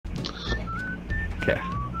Okay.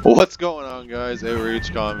 What's going on, guys?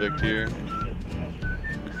 Outrage Convict here.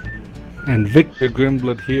 And Victor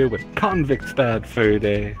Grimblood here with Convict's Bad Fur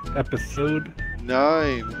Day, episode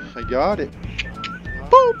 9. I got it.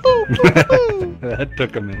 Boo, boo, boo, boo. That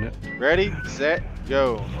took a minute. Ready, set,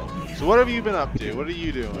 go. So what have you been up to? What are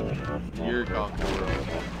you doing? You're Conker.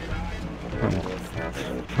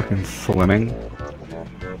 Fucking swimming.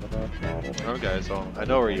 Okay, so I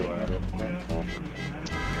know where you are.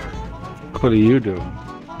 What are you doing?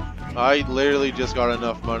 I literally just got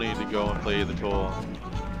enough money to go and play the toll.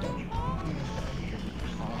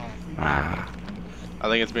 Ah. I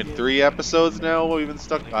think it's been 3 episodes now. I've been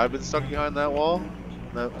stuck behind that wall,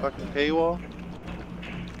 that fucking paywall.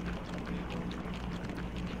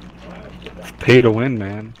 It's pay to win,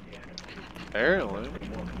 man. Apparently.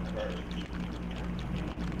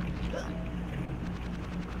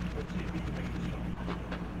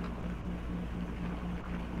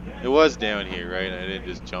 It was down here, right? I didn't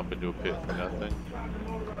just jump into a pit for nothing.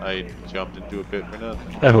 I jumped into a pit for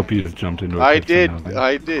nothing. I hope you just jumped into a pit for nothing.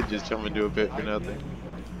 I did just jump into a pit for nothing.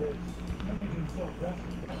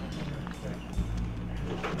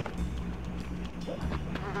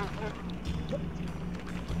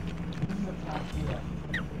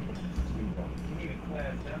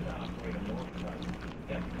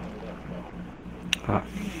 Ah.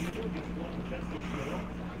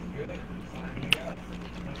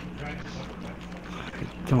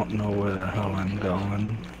 I don't know where the hell I'm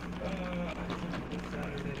going.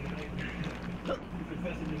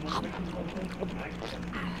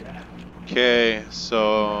 Okay,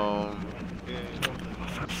 so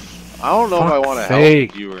I don't know if I want to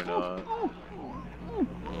help you or not.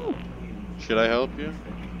 Should I help you?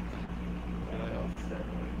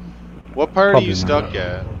 What part are you stuck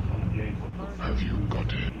at? Have you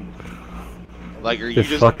got it? Like, are you This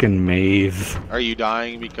just fucking maze. Are you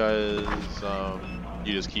dying because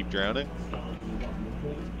you just keep drowning?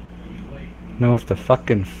 No, it's the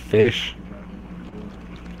fucking fish.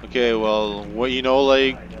 Okay, well, what you know,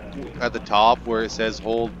 like at the top where it says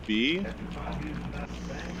hold B.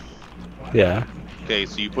 Yeah. Okay,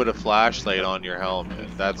 so you put a flashlight on your helmet.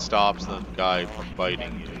 That stops the guy from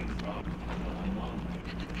biting you.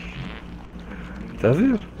 Does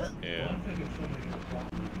it? Yeah.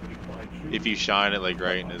 If you shine it like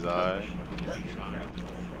right in his eye.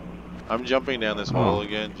 I'm jumping down this hole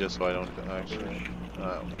again just so I don't actually.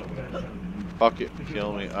 Fuck it,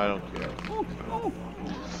 kill me. I don't care.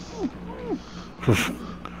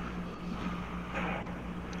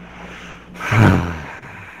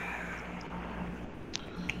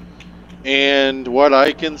 And what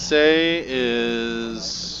I can say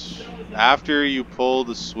is, after you pull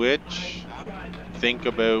the switch, think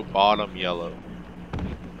about bottom yellow.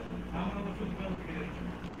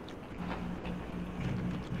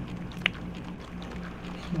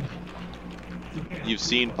 You've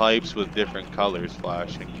seen pipes with different colors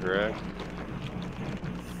flashing, correct?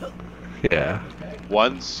 Yeah.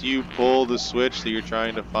 Once you pull the switch that you're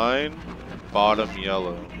trying to find, bottom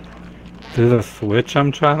yellow. There's a switch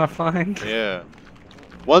I'm trying to find? Yeah.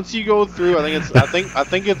 Once you go through, I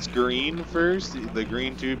think it's green first. The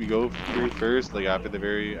green tube you go through first, like after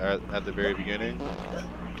the at the very beginning.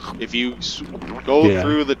 If you go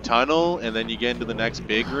through the tunnel and then you get into the next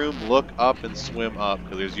big room, look up and swim up,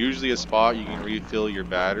 because there's usually a spot you can refill your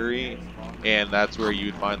battery, and that's where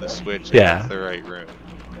you'd find the switch. And that's the right room.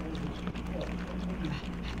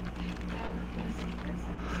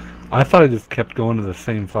 I thought I just kept going to the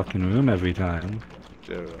same fucking room every time.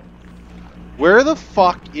 Dude. Where the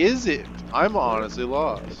fuck is it? I'm honestly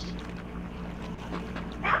lost.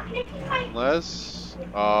 Unless...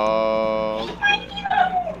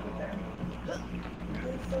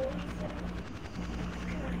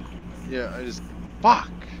 yeah, I just... Fuck!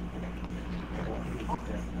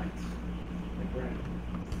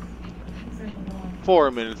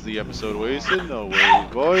 Four minutes of the episode wasted. No way,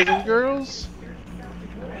 boys and girls.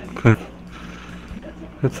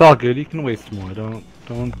 It's all good. You can waste more.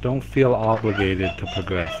 Don't feel obligated to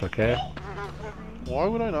progress, okay? Why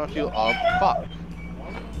would I not feel fuck?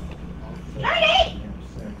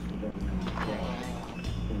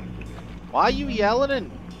 Why are you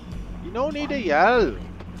yelling? You don't need to yell.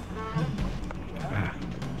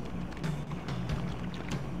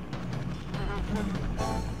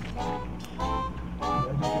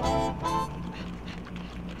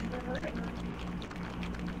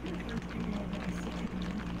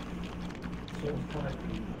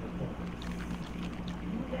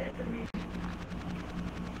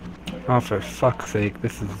 Oh, for fuck's sake,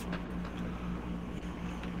 this is...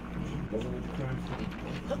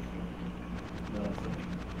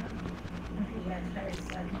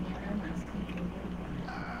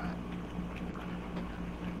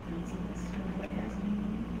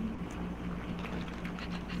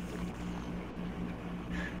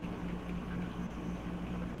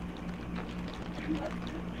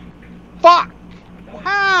 Fuck!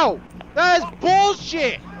 How? That is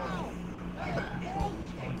bullshit!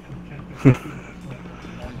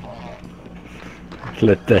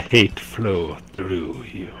 Let the hate flow through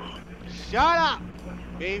you. Shut up,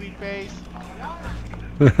 babyface.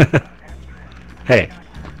 Hey,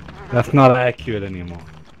 that's not accurate anymore.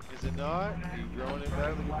 Is it not? Are you growing it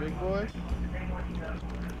back like a big boy?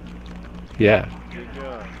 Yeah, Good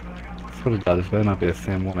job. that's what it does. It better not be the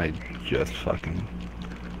same one I just fucking...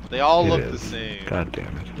 They all It look is. the same. God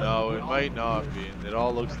damn it. No, it might not be. It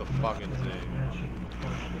all looks the fucking same.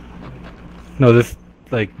 No, this,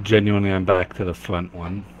 like, genuinely I'm back to the front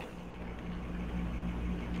one.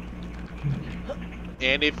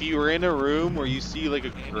 And if you were in a room where you see like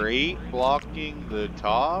a crate blocking the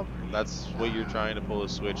top, that's what you're trying to pull a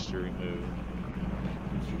switch to remove.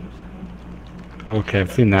 Okay,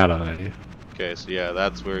 I've seen that already. Okay, so yeah,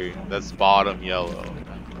 that's where that's bottom yellow.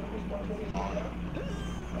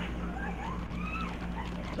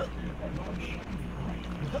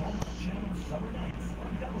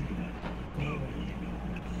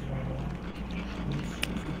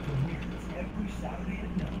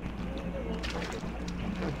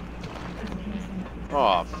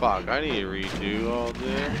 Oh fuck, I need to redo all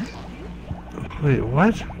this. Wait,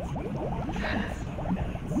 what?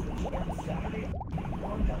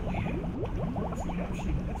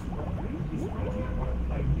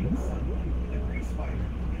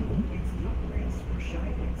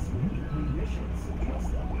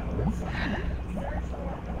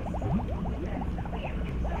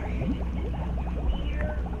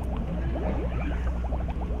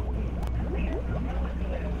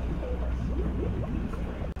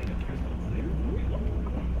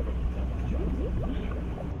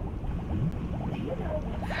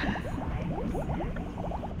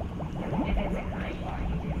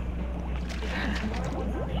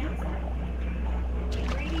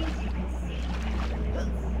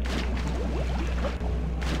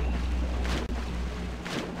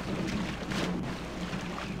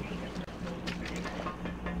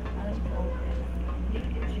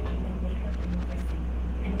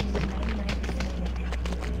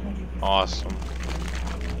 Awesome.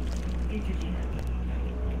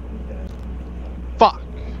 Fuck.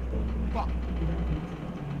 Fuck.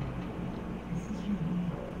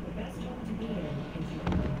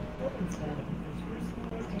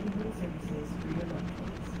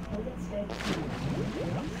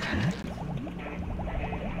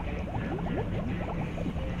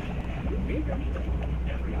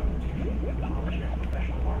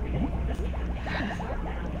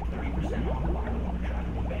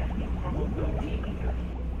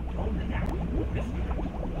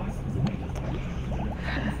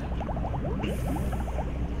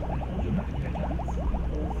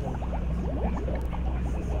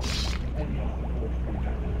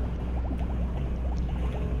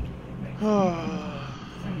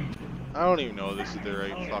 I don't even know if this is the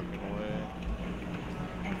right fucking way.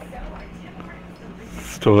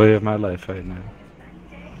 Story of my life right now.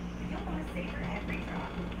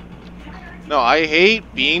 No, I hate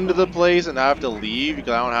being to the place and I have to leave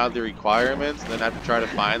because I don't have the requirements and then have to try to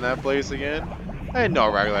find that place again. I had no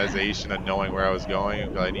realization of knowing where I was going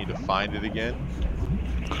because I need to find it again.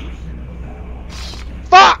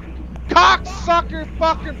 Fuck! Cocksucker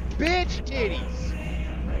fucking bitch titties!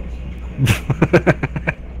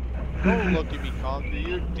 Don't look at me, Conker,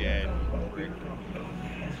 you're dead.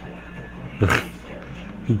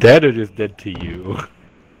 Dead or just dead to you?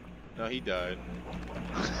 No, he died.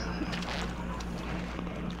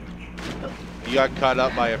 He got cut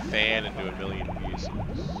up by a fan into a million pieces.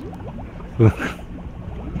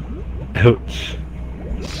 Ouch.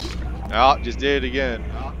 Oh, just did it again.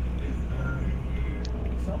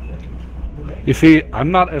 You see,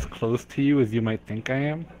 I'm not as close to you as you might think I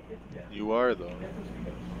am. You are, though.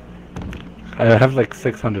 I have like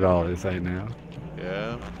 $600 right now.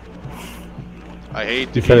 Yeah. I hate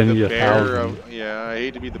to You be said I the need bearer 1,000. of I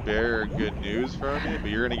hate to be the bearer of good news from you, but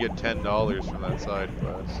you're gonna get $10 from that side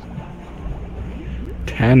quest.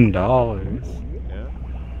 $10? Yeah.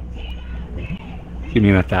 You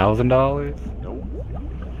mean $1,000? Nope.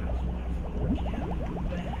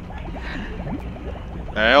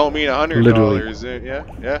 I don't mean $100. Yeah,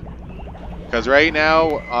 yeah. Because right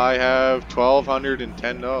now I have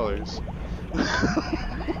 $1,210.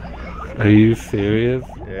 Are you serious?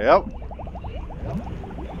 Yep.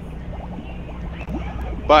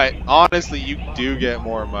 But honestly, you do get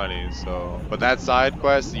more money. So, but that side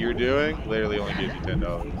quest that you're doing literally only gives you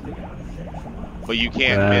 $10. But you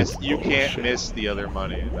can't That's miss. You can't bullshit. miss the other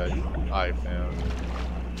money that I found.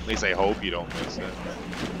 At least I hope you don't miss it.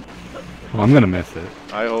 Well, I'm gonna miss it.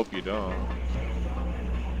 I hope you don't.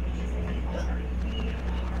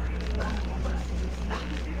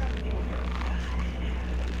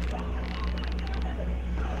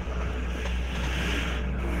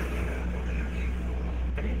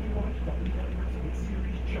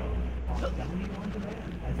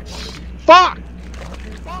 Fuck!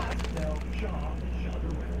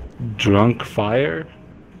 Drunk fire?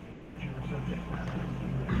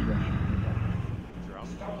 Drunk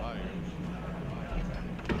fire.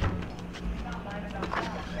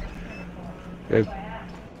 It,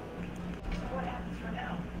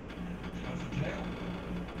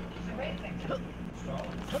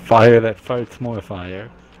 fire that farts more fire.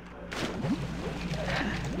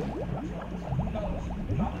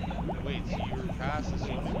 Wait, so you were past the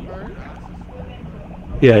human part?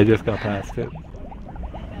 Yeah, I just got past it.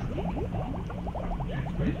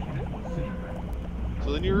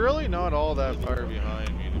 So then you're really not all that far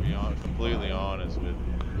behind me, to be completely honest with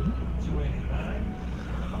you.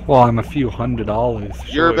 Well, I'm a few $100 short.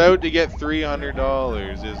 You're about to get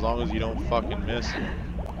 $300 as long as you don't fucking miss it.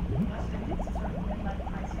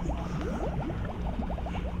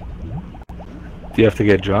 Do you have to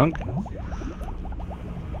get drunk?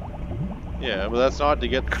 Yeah, but that's not to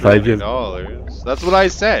get I just- $300. That's what I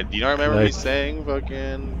said. Do you not remember me Like- saying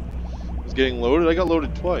fucking was getting loaded? I got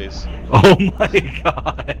loaded twice. Oh my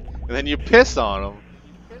god. And then you piss on them.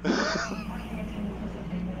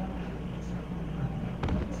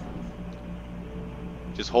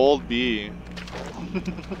 Just hold B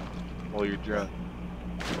while you're drunk.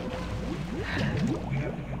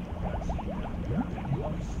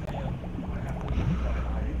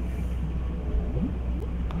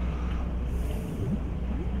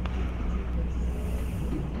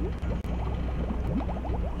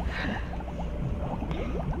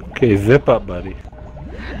 Okay, zip up, buddy.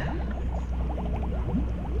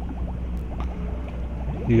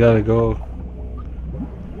 You gotta go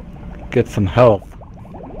get some health.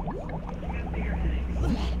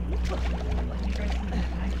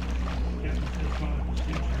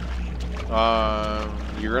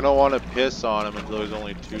 You're gonna want to piss on him until there's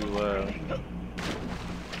only 2 left.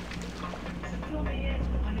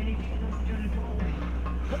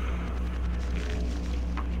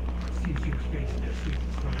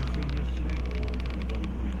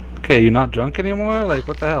 Okay, you're not drunk anymore? Like,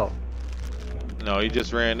 what the hell? No, he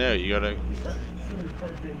just ran out. You gotta.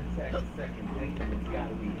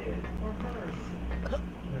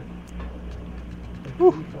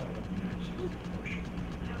 Whew.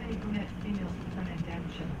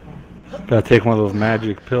 Gotta take one of those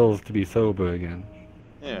magic pills to be sober again.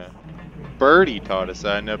 Yeah. Birdie taught us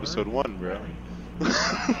that in episode 1, bro.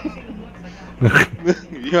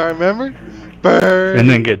 You remember? Bird. And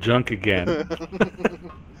then get drunk again.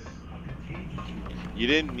 You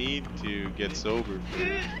didn't need to get sober.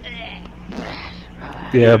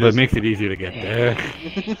 Yeah, but it makes it easier to get there.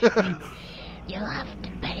 You'll have to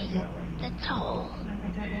pay the toll.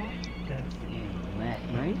 Last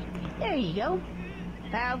night? There you go.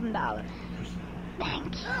 $1,000.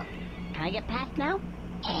 Thanks. Can I get past now?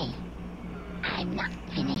 Hey, I'm not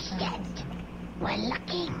finished yet. We're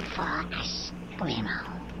looking for a squirrel.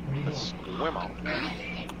 A squirrel.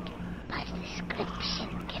 By the description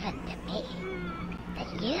given to me,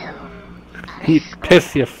 that you are He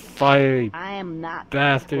piss you fiery I am not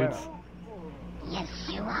bastards. Yes,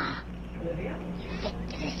 you are. You fit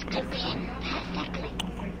the description perfectly.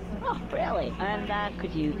 Oh, really? And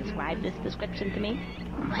could you describe this description to me?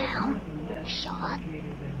 Well, short,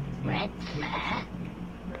 red fur, a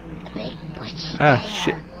big bushy Ah, tail,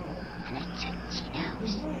 shit. and a touchy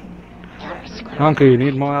nose. You're a squirrel, Conker, you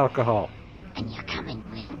need more alcohol. and you're coming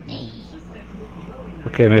with me.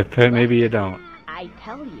 Okay, maybe you don't. I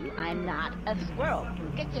tell you, I'm not a squirrel.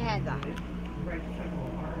 Get your hands off me.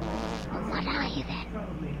 Well, what are you then?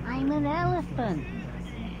 I'm an elephant.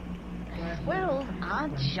 Squirrels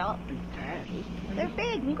aren't short and furry. They're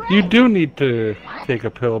big and gray. You do need to take a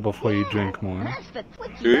pill before you drink more. That's the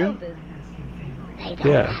twitchy Do you? noses. They don't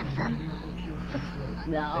Yeah. have them.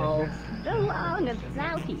 No, they're long and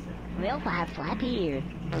snouty. They also have flappy ears.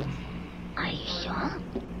 Are you sure?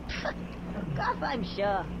 Of course I'm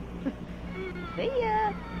sure. See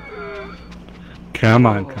ya. Come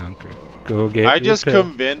on, Conker. Go get I your just pill.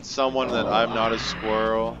 convinced someone that I'm not a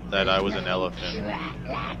squirrel, that I was an elephant. You act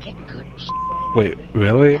like a good Wait,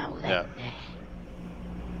 really? know Yeah. that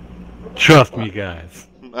Trust me, guys.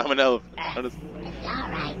 I'm an elephant. It's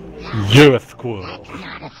alright. You're a squirrel. That's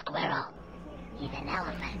not a squirrel. He's an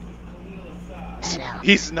elephant. An elephant.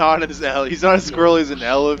 He's not he's not a squirrel, he's an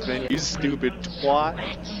elephant, you stupid twat.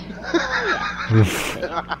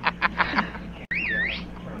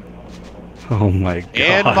 Oh my god.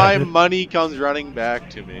 And my money comes running back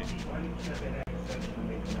to me.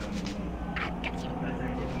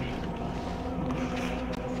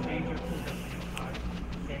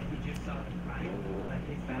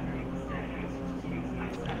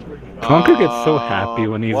 Conker gets so happy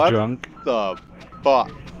when he's what drunk. the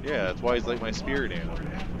fuck? Yeah, that's why he's like my spirit animal.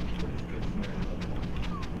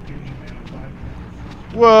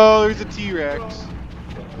 Whoa, there's a T-Rex.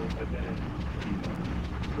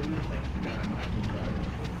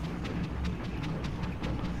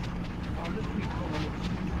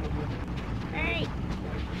 Hey!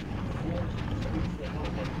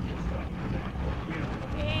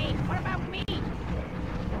 Hey, what about me?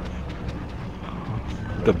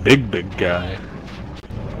 The big guy.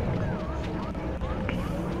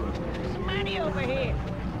 Some money over here.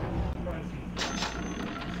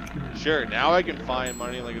 Sure, now I can find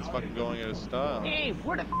money like it's fucking going out of style. Hey,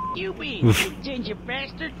 where the f you be, you ginger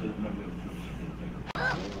bastard?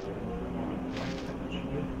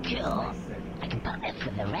 Cool. I can put that for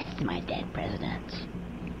the rest of my dead presidents.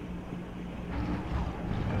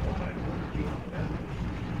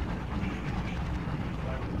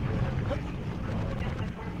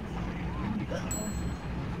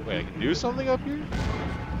 Wait, I can do something up here?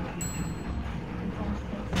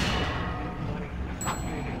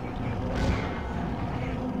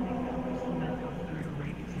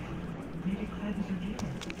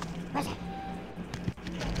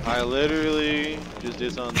 I literally just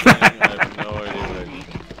did something. I have no idea what I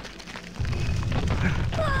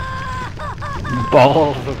did.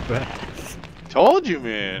 Balls of bass. Told you,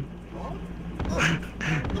 man.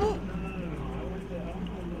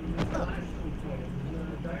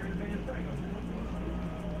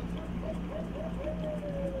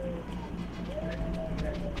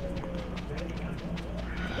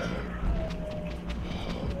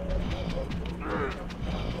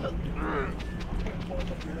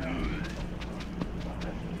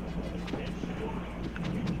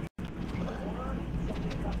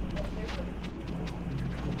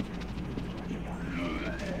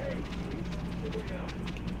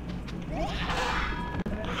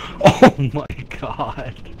 Oh my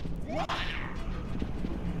god.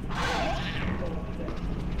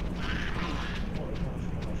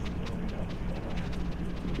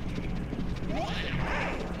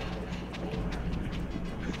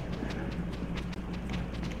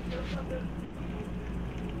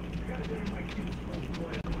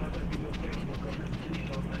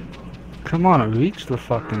 Come on, reach the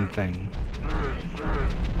fucking thing.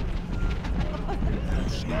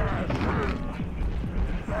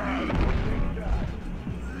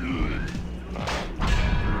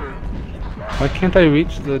 Why can't I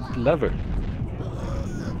reach the lever?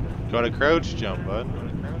 Got a crouch jump, bud.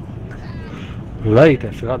 Right,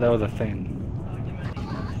 I forgot that was a thing.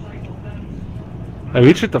 I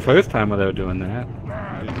reached it the first time without doing that.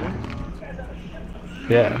 Did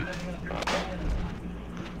you? Yeah.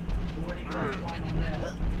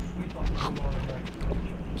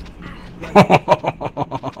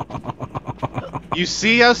 You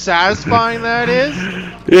see how satisfying that is?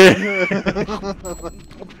 Yeah.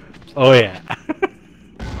 Oh yeah.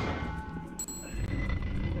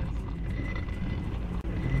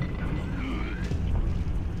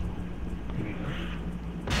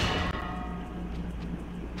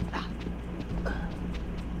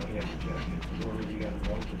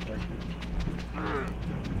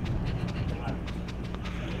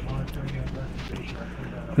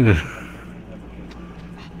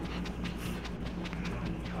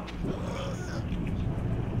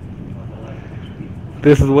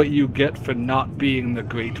 This is what you get for not being the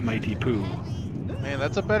Great Mighty Pooh. Man,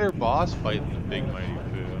 that's a better boss fight than the Big Mighty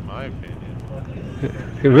Pooh, in my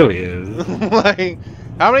opinion. It really is. Like,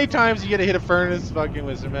 how many times you get to hit a furnace fucking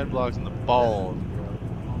with cement blocks in the balls?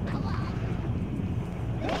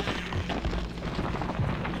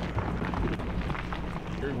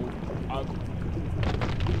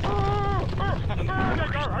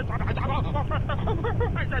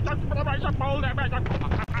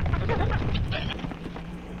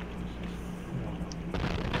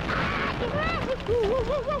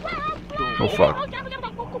 Oh fuck.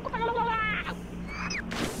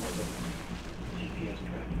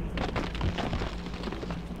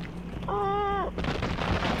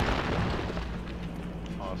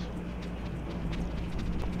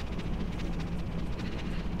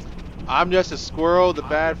 I'm just a squirrel with a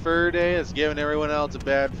bad fur day that's giving everyone else a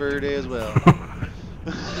bad fur day as well.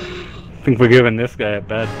 I think we're giving this guy a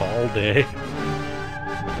bad ball day.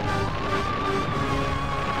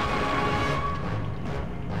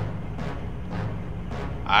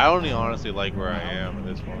 I only honestly like where I am at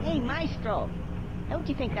this point. Hey, Maestro! Don't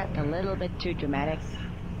you think that's a little bit too dramatic?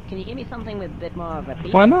 Can you give me something with a bit more of a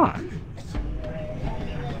beat? Why not?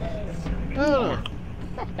 Oh.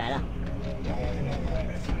 That's better.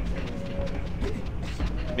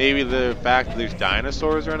 Maybe the fact that there's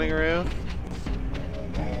dinosaurs running around?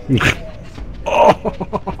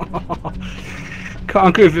 Oh!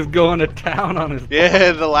 Conker's is going to town on his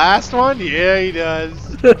Yeah, the last one? Yeah, he does.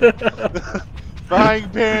 Frying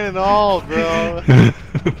pan and all, bro.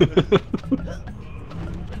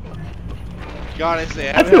 God, I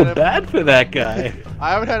say, I feel bad for that guy.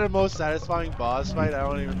 I haven't had a most satisfying boss fight. I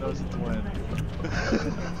don't even know since when.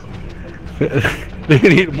 They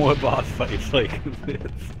need more boss fights like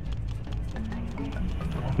this.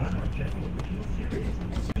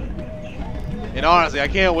 And honestly, I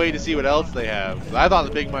can't wait to see what else they have. I thought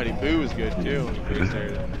the Big Mighty Boo was good too when we first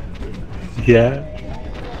started. Yeah.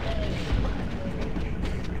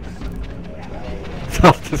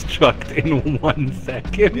 Self-destruct in 1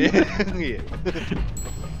 second. Yeah.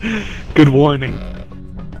 Good warning.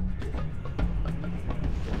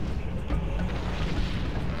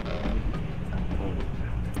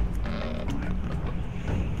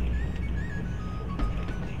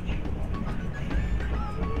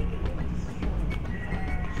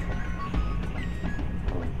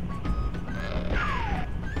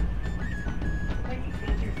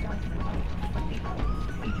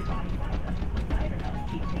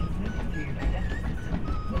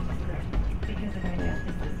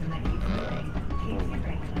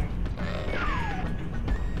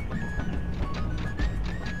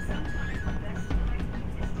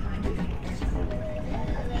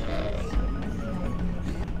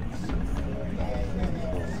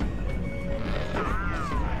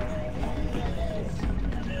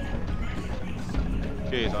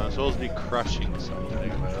 Okay, so I'm supposed to be crushing something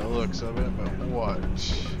by the looks of it, but what?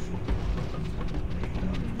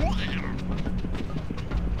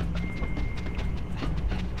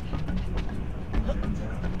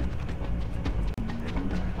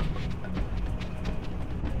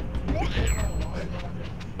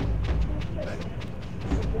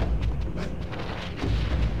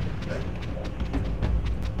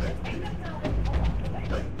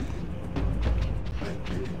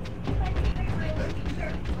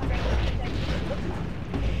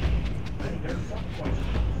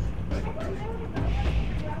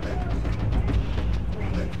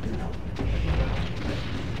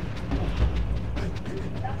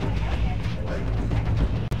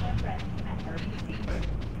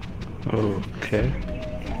 Okay.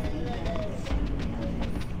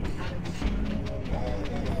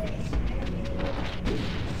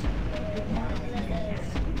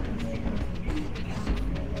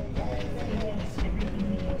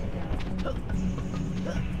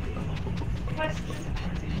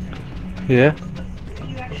 Yeah?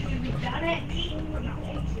 You actually done it?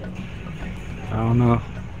 I don't know.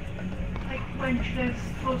 Like, when should I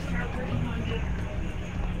supposed to start working on it?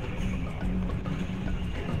 It's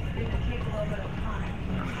gonna take a little bit of time.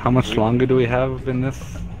 How much longer do we have in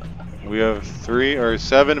this? We have 3 or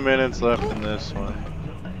 7 minutes left in this one.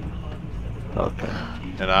 Okay.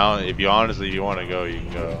 And I don't, if you honestly want to go, you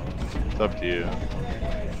can go. It's up to you.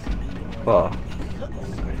 Well,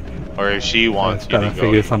 Or if she I wants was you to trying go. to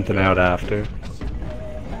figure something out after.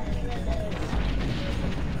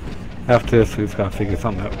 After this, we just gotta figure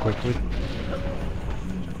something out quickly.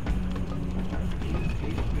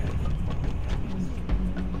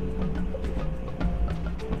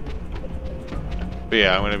 But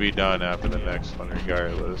yeah, I'm gonna be done after the next one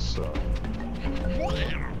regardless, so.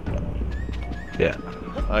 Yeah.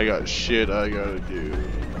 I got shit I gotta do.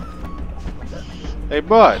 Hey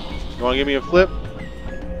bud, you wanna give me a flip?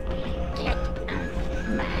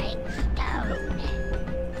 My stone.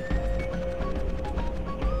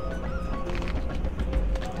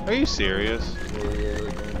 Are you serious?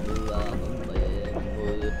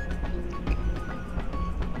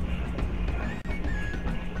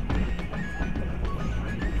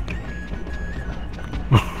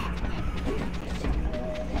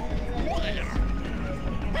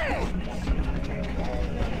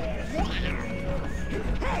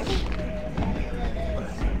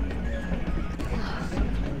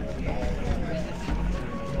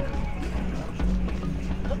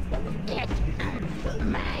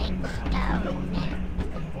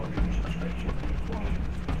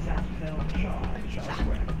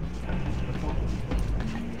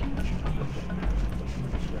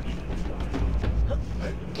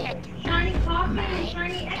 Shiny coffee and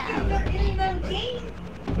shiny extras are in the game.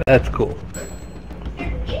 That's cool. They're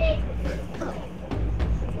in it.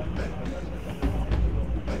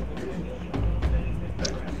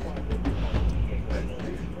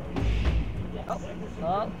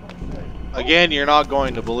 Again, you're not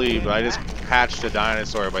going to believe, but I just hatched a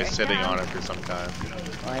dinosaur by sitting on it for some time.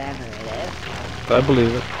 Whatever it is. I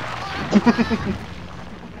believe it.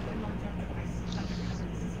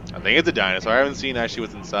 I think it's a dinosaur. I haven't seen actually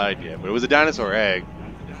what's inside yet, but it was a dinosaur egg.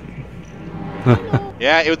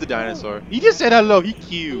 Yeah, it was the dinosaur. He just said hello. He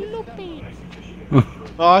cute.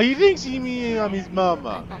 Oh, he thinks I'm his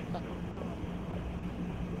mama.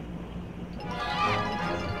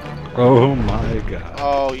 Oh my god.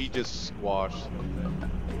 Oh, he just squashed something.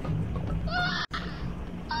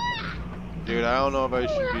 Dude, I don't know if I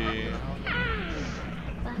should be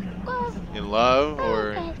in love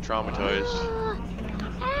or traumatized.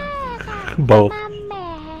 Both.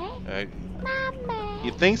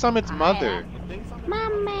 He thinks I'm its mother.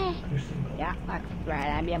 Mommy. Yeah, that's right.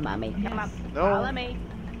 I'm your mommy. Come on. No. Follow me.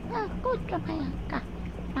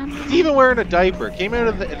 He's even wearing a diaper. Came out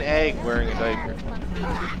of an egg wearing a diaper.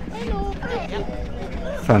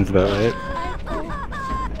 Sounds about right.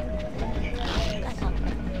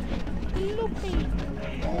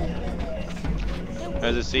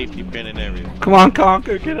 Has a safety pin and everything. Come on,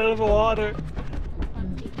 Conker, get out of the water.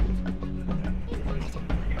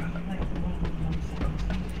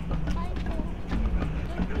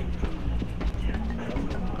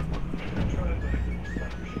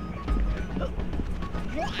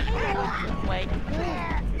 Wait.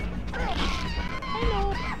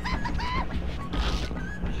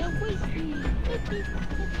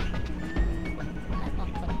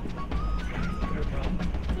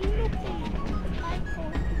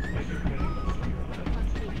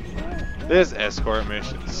 This escort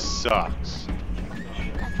mission sucks.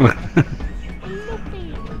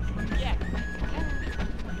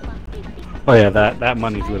 Oh yeah, that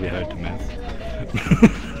money's really hard to miss.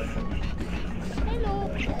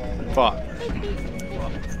 Fuck.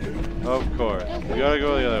 Of course. We gotta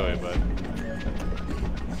go the other way, bud.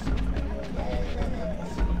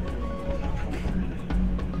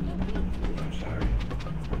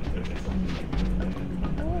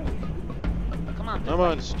 Come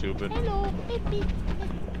on, stupid.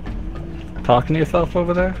 Talking to yourself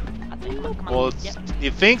over there? Well,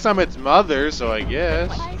 it thinks I'm its mother, so I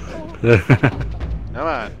guess. Come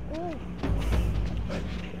on.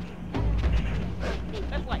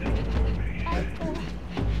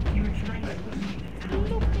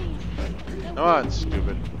 Come on,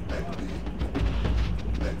 stupid.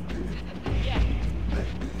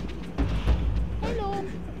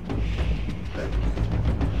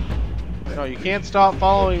 No, you can't stop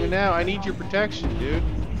following me now. I need your protection, dude.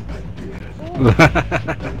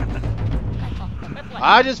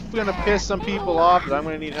 I'm just gonna piss some people off that I'm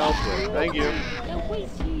gonna need help with. Thank you.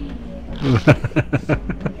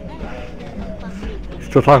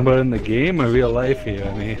 Still talking about it in the game or real life here?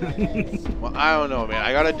 I mean. Well, I don't know, man.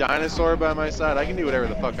 I got a dinosaur by my side. I can do whatever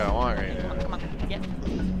the fuck I want right now.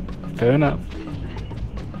 Fair enough.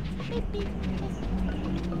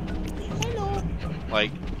 Like,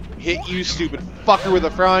 hit you, stupid fucker, with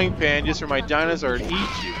a frying pan just for my dinosaur to eat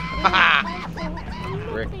you. Haha!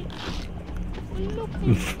 Rick.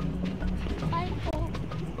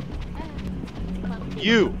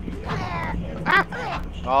 You! Ah!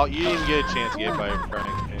 Oh, you didn't get a chance to get by a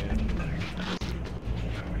frying pan.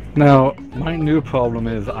 Now, my new problem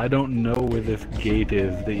is I don't know where this gate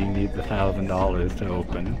is that you need the $1,000 to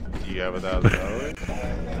open. Do you have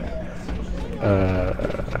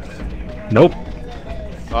 $1,000? Nope.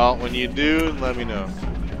 Well, when you do, let me know.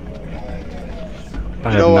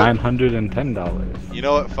 I have $910. You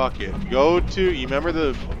know what? Fuck it. Go to. You remember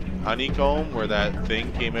the honeycomb where that thing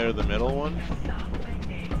came out of the middle one?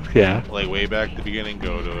 Yeah. Like way back at the beginning.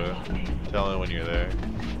 Go to it. Tell me when you're there.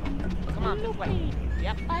 Come on, this way.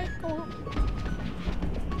 Yep.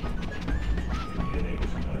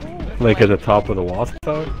 Like at the top of the wasp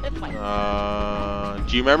tower?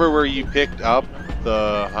 Do you remember where you picked up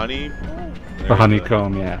the honey? The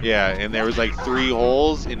honeycomb, yeah. Yeah, and there was like 3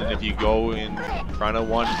 holes, and then if you go in front of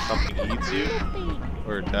one, something eats you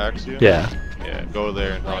or attacks you. Yeah. Yeah, go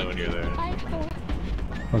there and tell me when you're there.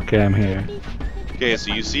 Okay, I'm here. Okay,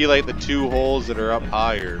 so you see like the 2 holes that are up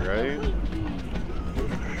higher, right?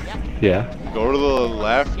 Yeah. Go to the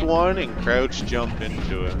left one and crouch jump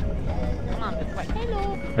into it. Come on, this way.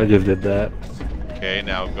 I just did that. Okay,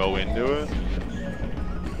 now go into it.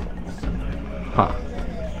 Huh.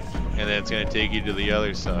 And then it's going to take you to the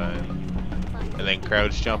other side. And then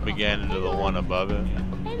crouch jump again into the one above it.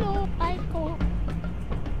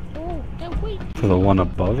 To the one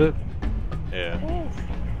above it? Yeah.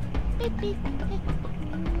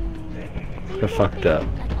 I fucked up.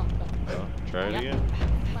 So, try it again.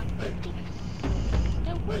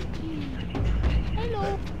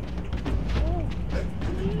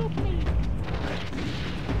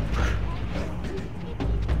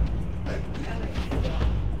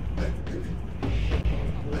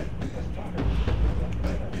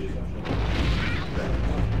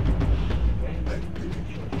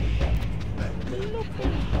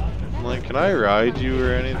 Can I ride you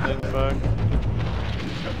or anything, fuck?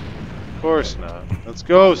 Of course not. Let's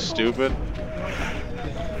go, stupid.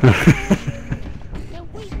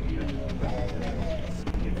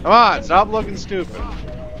 Come on, stop looking stupid.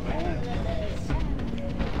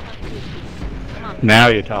 Now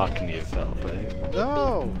you're talking to yourself, right?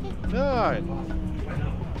 No, God.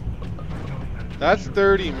 That's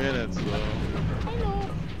 30 minutes,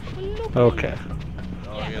 though. Okay.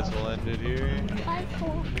 Oh, I guess we'll end it here.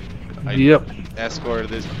 Yep. Escorted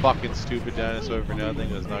this fucking stupid dinosaur for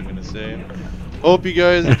nothing. I was not gonna say it. Hope you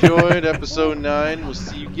guys enjoyed episode 9. We'll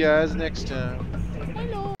see you guys next time.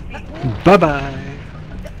 Bye-bye.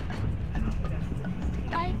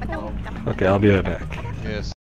 Okay, I'll be right back. Yes.